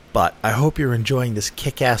 But I hope you're enjoying this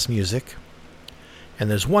kick-ass music.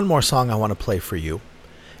 And there's one more song I want to play for you.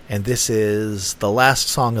 And this is the last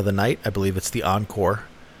song of the night. I believe it's the encore.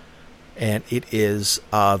 And it is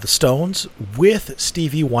the Stones with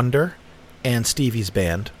Stevie Wonder and Stevie's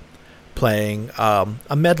band playing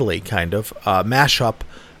a medley, kind of, mashup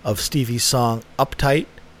of Stevie's song Uptight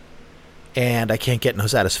and I Can't Get No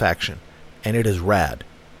Satisfaction. And it is rad.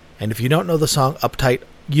 And if you don't know the song Uptight,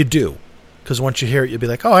 you do. Because once you hear it, you'll be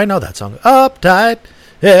like, oh, I know that song. Uptight,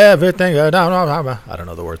 everything down. I don't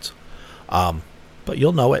know the words. But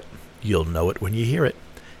you'll know it. You'll know it when you hear it.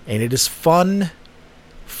 And it is fun,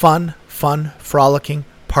 frolicking,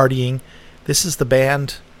 partying. This is the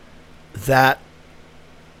band that,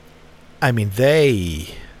 I mean,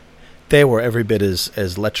 they were every bit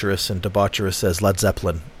as lecherous and debaucherous as Led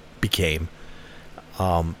Zeppelin became.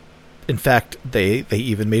 In fact, they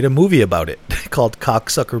even made a movie about it called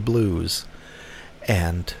Cocksucker Blues.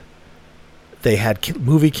 And they had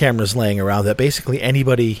movie cameras laying around that basically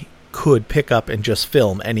anybody could pick up and just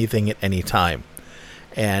film anything at any time.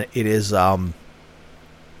 And it is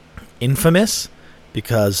infamous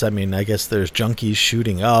because, I mean, I guess there's junkies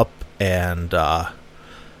shooting up and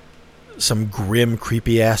some grim,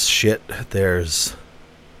 creepy-ass shit. There's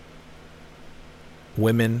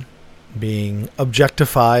women being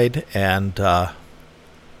objectified, and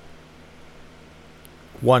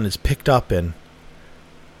one is picked up and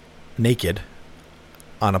naked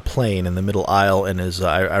on a plane in the middle aisle, and is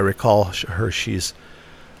I recall she's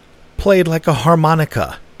played like a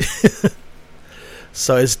harmonica.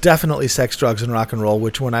 So it's definitely sex, drugs, and rock and roll,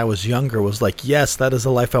 which when I was younger was like, yes, that is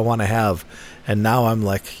the life I want to have. And now I'm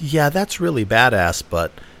like, yeah, that's really badass,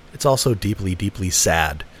 but it's also deeply, deeply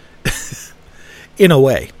sad. In a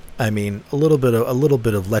way. I mean, a little bit of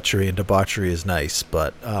lechery and debauchery is nice,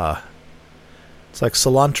 but it's like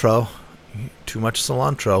cilantro. Too much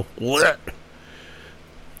cilantro.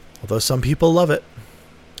 Although some people love it.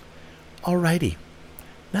 Alrighty.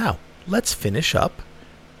 Now, let's finish up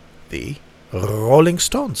the Rolling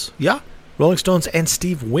Stones. Yeah, Rolling Stones and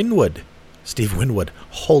Steve Winwood. Steve Winwood.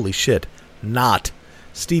 Holy shit. Not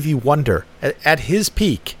Stevie Wonder. At his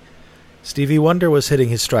peak, Stevie Wonder was hitting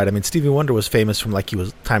his stride. I mean, Stevie Wonder was famous from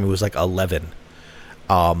time he was like 11.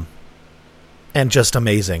 And just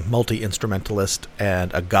amazing. Multi-instrumentalist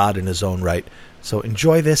and a god in his own right. So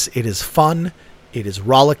enjoy this. It is fun. It is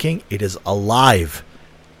rollicking. It is alive.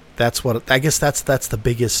 That's what, I guess that's the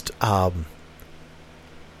biggest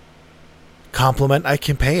compliment I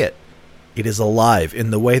can pay it. It is alive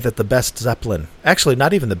in the way that the best Zeppelin, actually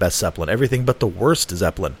not even the best Zeppelin, everything but the worst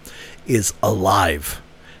Zeppelin is alive.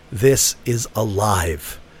 This is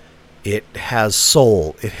alive. It has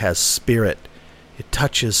soul. It has spirit. It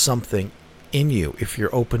touches something in you if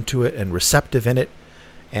you're open to it and receptive in it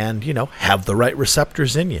and, have the right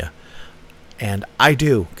receptors in you. And I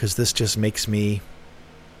do, because this just makes me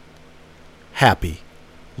happy,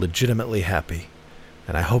 legitimately happy.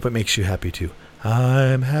 And I hope it makes you happy too.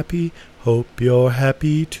 I'm happy, hope you're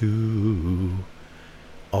happy too.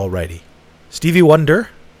 Alrighty. Stevie Wonder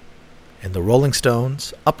and the Rolling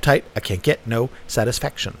Stones, Uptight, I Can't Get No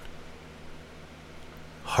Satisfaction.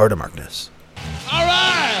 Heart of Markness. All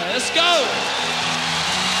right, let's go.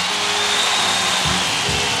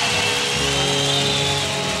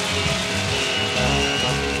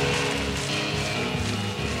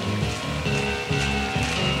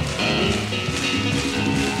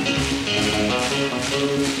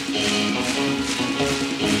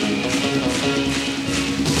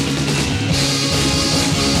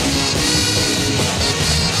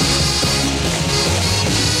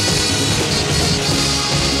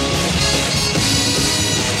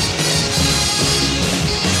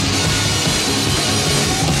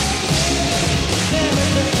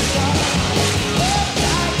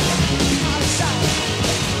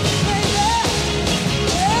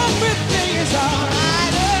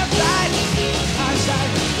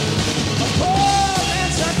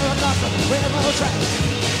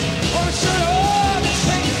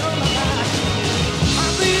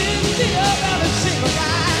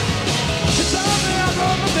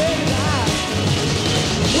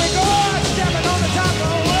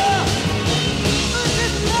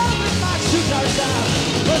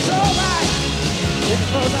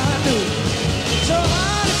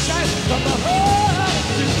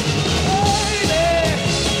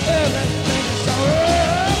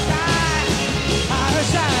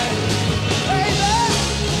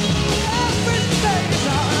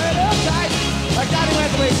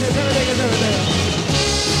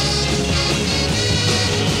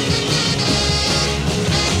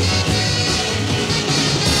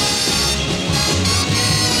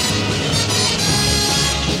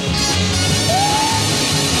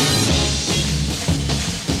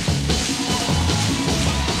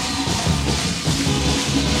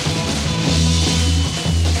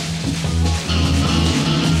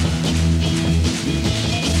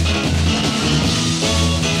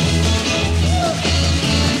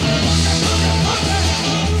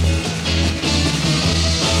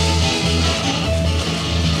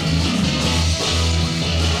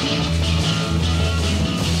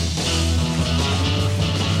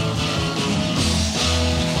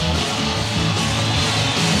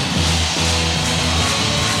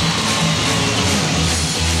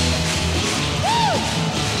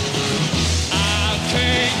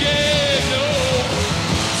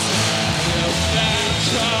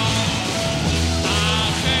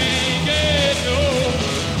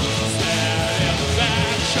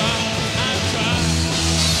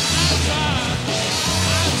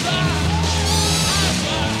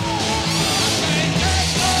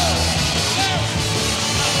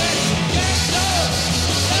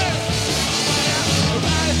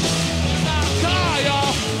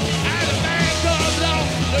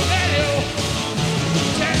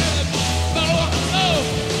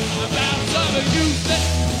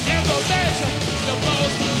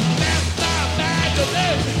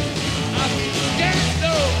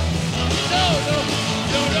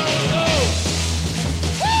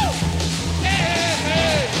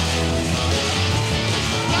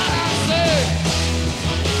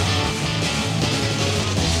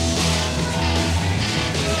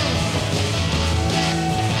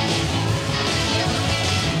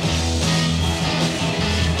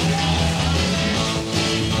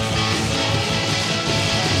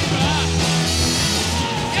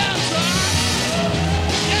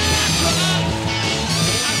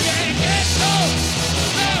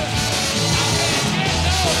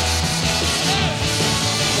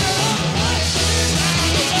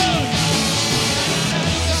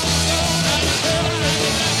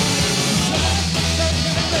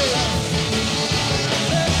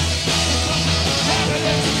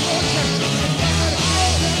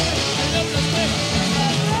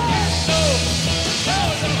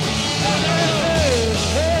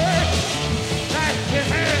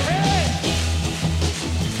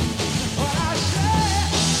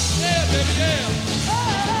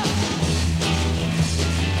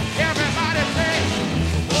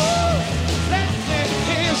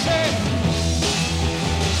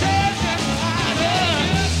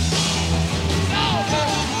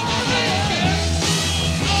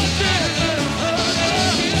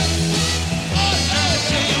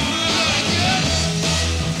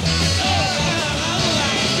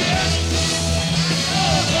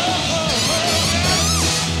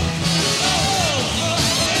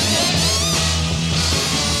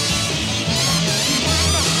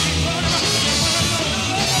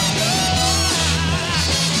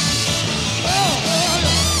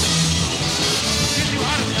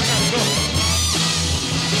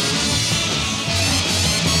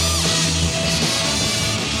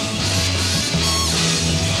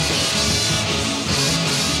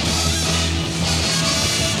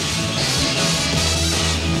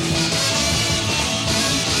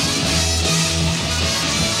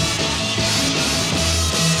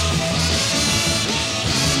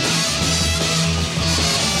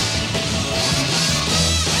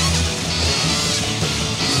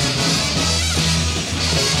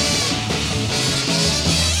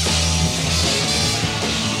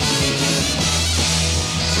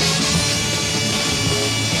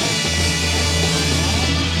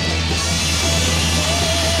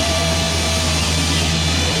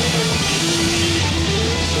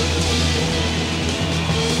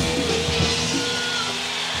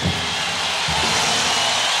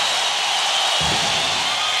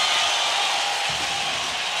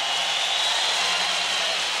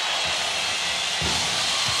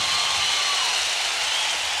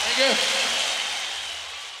 Thank you.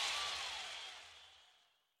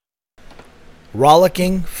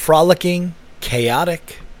 Rollicking, frolicking,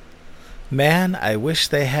 chaotic. Man, I wish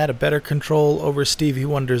they had a better control over Stevie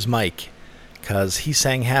Wonder's mic, because he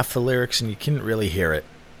sang half the lyrics and you couldn't really hear it.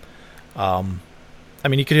 I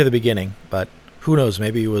mean, you could hear the beginning, but who knows,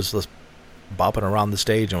 maybe he was just bopping around the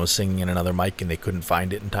stage and was singing in another mic and they couldn't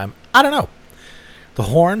find it in time. I don't know. The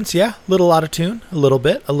horns, yeah, a little out of tune, a little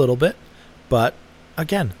bit, but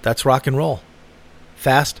again, that's rock and roll.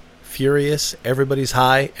 Fast, furious, everybody's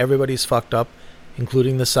high, everybody's fucked up,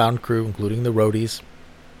 including the sound crew, including the roadies.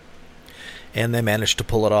 And they managed to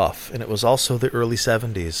pull it off. And it was also the early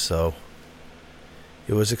 70s, so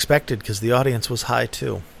it was expected because the audience was high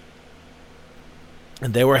too.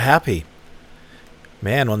 And they were happy.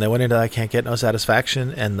 Man, when they went into I Can't Get No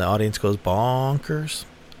Satisfaction and the audience goes bonkers,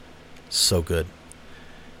 so good.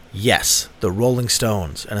 Yes, the Rolling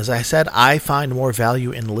Stones. And as I said, I find more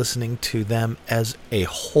value in listening to them as a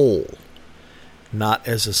whole, not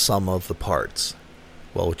as a sum of the parts.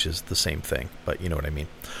 Well, which is the same thing, but you know what I mean.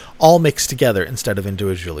 All mixed together instead of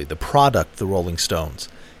individually. The product, the Rolling Stones,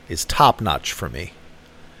 is top-notch for me.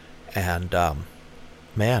 And,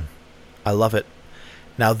 man, I love it.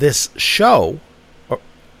 Now, this show,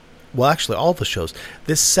 well, actually, all the shows,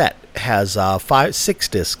 this set has 6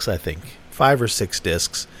 discs, I think. 5 or 6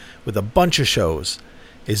 discs with a bunch of shows.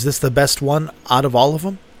 Is this the best one out of all of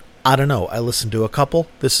them? I don't know. I listened to a couple.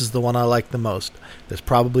 This is the one I like the most. There's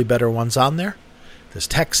probably better ones on there. There's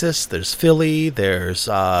Texas, there's Philly, there's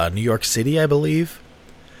New York City, I believe.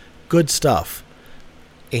 Good stuff.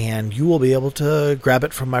 And you will be able to grab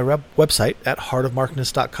it from my website at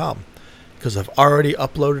heartofmarkness.com because I've already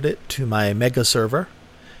uploaded it to my mega server.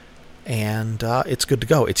 And it's good to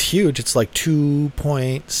go. It's huge. It's like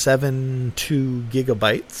 2.72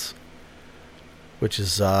 gigabytes, which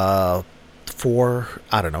is 4,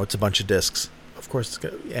 I don't know, it's a bunch of discs. Of course, it's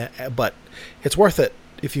good, but it's worth it.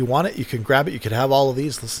 If you want it, you can grab it. You could have all of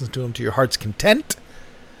these, listen to them to your heart's content.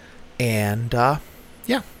 And,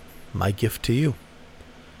 yeah, my gift to you.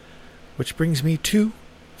 Which brings me to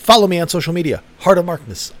follow me on social media. Heart of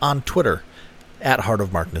Markness on Twitter. At Heart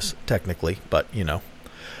of Markness, technically, but, you know.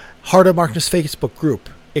 Heart of Markness Facebook group.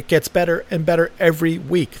 It gets better and better every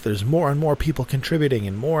week. There's more and more people contributing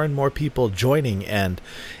and more people joining, and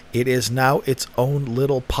it is now its own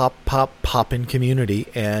little poppin' community,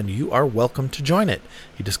 and you are welcome to join it.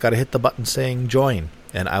 You just got to hit the button saying join,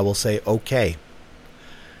 and I will say okay.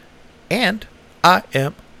 And I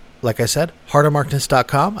am, like I said,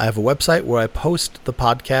 heartofmarkness.com. I have a website where I post the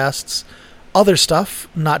podcasts, other stuff,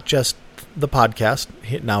 not just the podcast.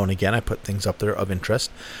 Now and again, I put things up there of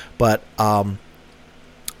interest, but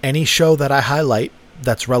any show that I highlight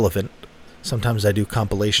that's relevant. Sometimes I do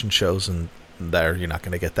compilation shows, and there you're not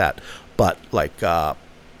going to get that. But like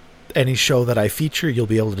any show that I feature, you'll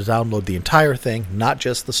be able to download the entire thing, not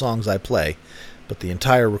just the songs I play, but the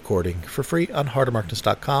entire recording for free on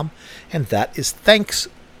heartofmarkness.com. And that is thanks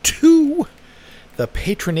to the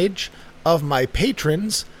patronage of my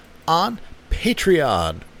patrons on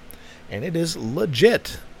Patreon. And it is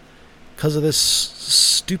legit. Because of this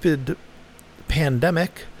stupid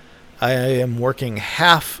pandemic, I am working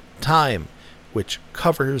half time, which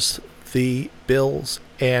covers the bills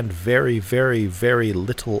and very, very, very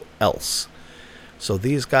little else. So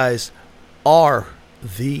these guys are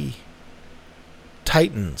the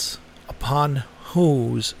titans upon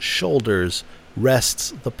whose shoulders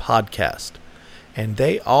rests the podcast. And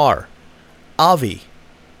they are Avi,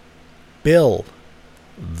 Bill,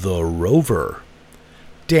 the Rover,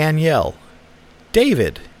 Danielle,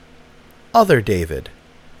 David, other David,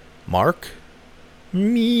 Mark,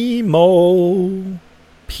 Mimo,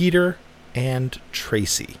 Peter, and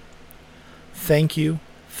Tracy. Thank you,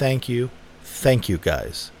 thank you, thank you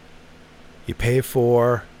guys. You pay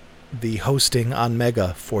for the hosting on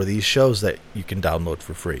Mega for these shows that you can download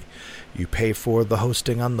for free. You pay for the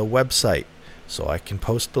hosting on the website so I can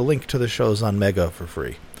post the link to the shows on Mega for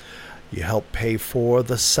free. You help pay for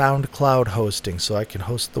the SoundCloud hosting so I can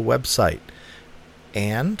host the website.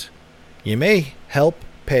 And you may help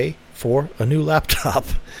pay for a new laptop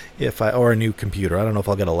or a new computer. I don't know if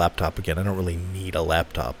I'll get a laptop again. I don't really need a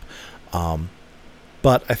laptop.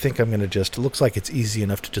 But I think I'm going to it looks like it's easy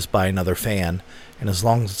enough to just buy another fan. And as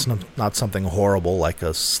long as it's not something horrible like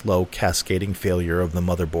a slow cascading failure of the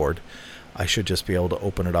motherboard, I should just be able to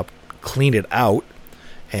open it up, clean it out,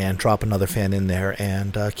 and drop another fan in there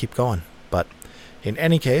and keep going. But in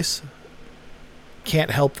any case,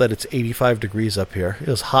 can't help that it's 85 degrees up here. It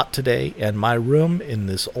was hot today, and my room in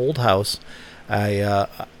this old house,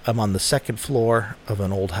 I'm on the second floor of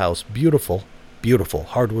an old house. Beautiful, beautiful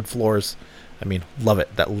hardwood floors. I mean, love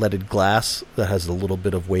it. That leaded glass that has a little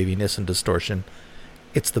bit of waviness and distortion.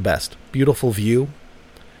 It's the best. Beautiful view.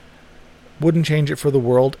 Wouldn't change it for the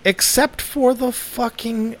world, except for the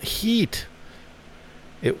fucking heat.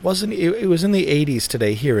 It was in the 80s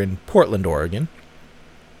today here in Portland, Oregon.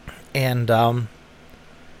 And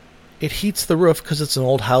it heats the roof because it's an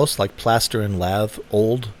old house, like plaster and lath,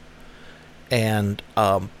 old. And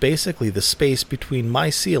basically the space between my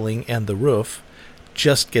ceiling and the roof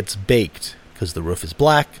just gets baked because the roof is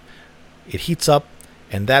black. It heats up,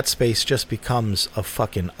 and that space just becomes a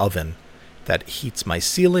fucking oven that heats my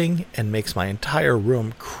ceiling and makes my entire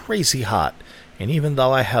room crazy hot. And even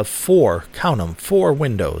though I have 4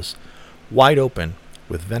 windows wide open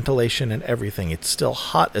with ventilation and everything, it's still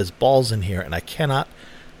hot as balls in here, and I cannot.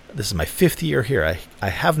 This is my 5th year here. I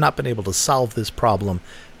have not been able to solve this problem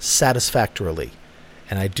satisfactorily.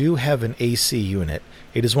 And I do have an AC unit.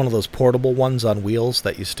 It is one of those portable ones on wheels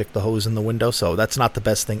that you stick the hose in the window, so that's not the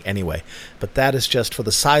best thing anyway. But that is just for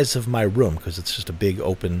the size of my room, because it's just a big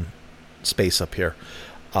open space up here.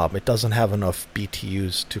 It doesn't have enough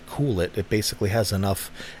BTUs to cool it. It basically has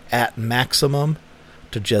enough at maximum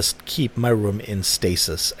to just keep my room in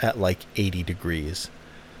stasis at like 80 degrees.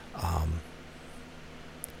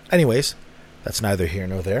 Anyways, that's neither here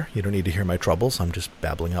nor there. You don't need to hear my troubles. I'm just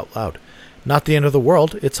babbling out loud. Not the end of the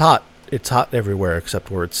world. It's hot. It's hot everywhere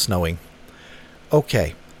except where it's snowing.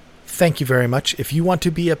 Okay. Thank you very much. If you want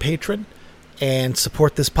to be a patron and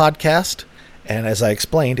support this podcast, and as I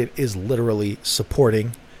explained, it is literally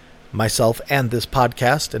supporting myself and this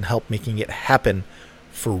podcast and help making it happen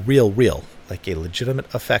for real, like a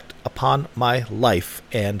legitimate effect upon my life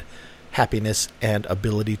and happiness and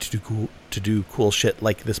ability to do cool shit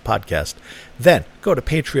like this podcast, then go to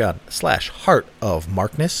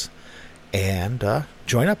Patreon/HeartOfMarkness and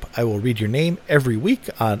join up. I will read your name every week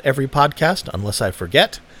on every podcast, unless I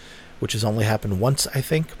forget, which has only happened once, I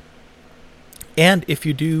think. And if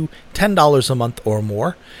you do $10 a month or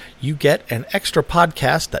more, you get an extra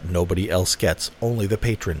podcast that nobody else gets, only the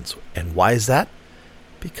patrons. And why is that?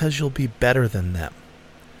 Because you'll be better than them.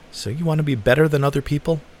 So you want to be better than other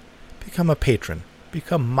people? Become a patron.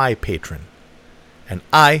 Become my patron. And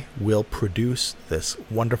I will produce this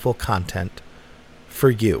wonderful content for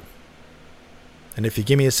you. And if you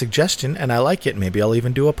give me a suggestion and I like it, maybe I'll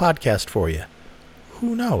even do a podcast for you.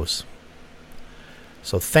 Who knows?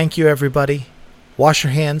 So thank you, everybody. Wash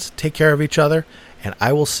your hands, take care of each other, and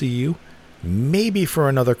I will see you maybe for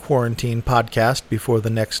another quarantine podcast before the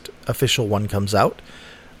next official one comes out.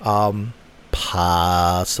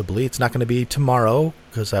 Possibly. It's not going to be tomorrow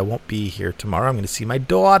because I won't be here tomorrow. I'm going to see my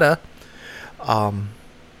daughter. But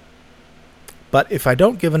if I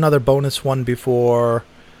don't give another bonus one before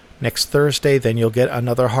next Thursday, then you'll get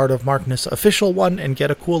another Heart of Markness official one and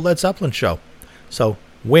get a cool Led Zeppelin show. So,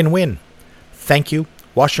 win-win. Thank you.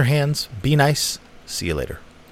 Wash your hands. Be nice. See you later.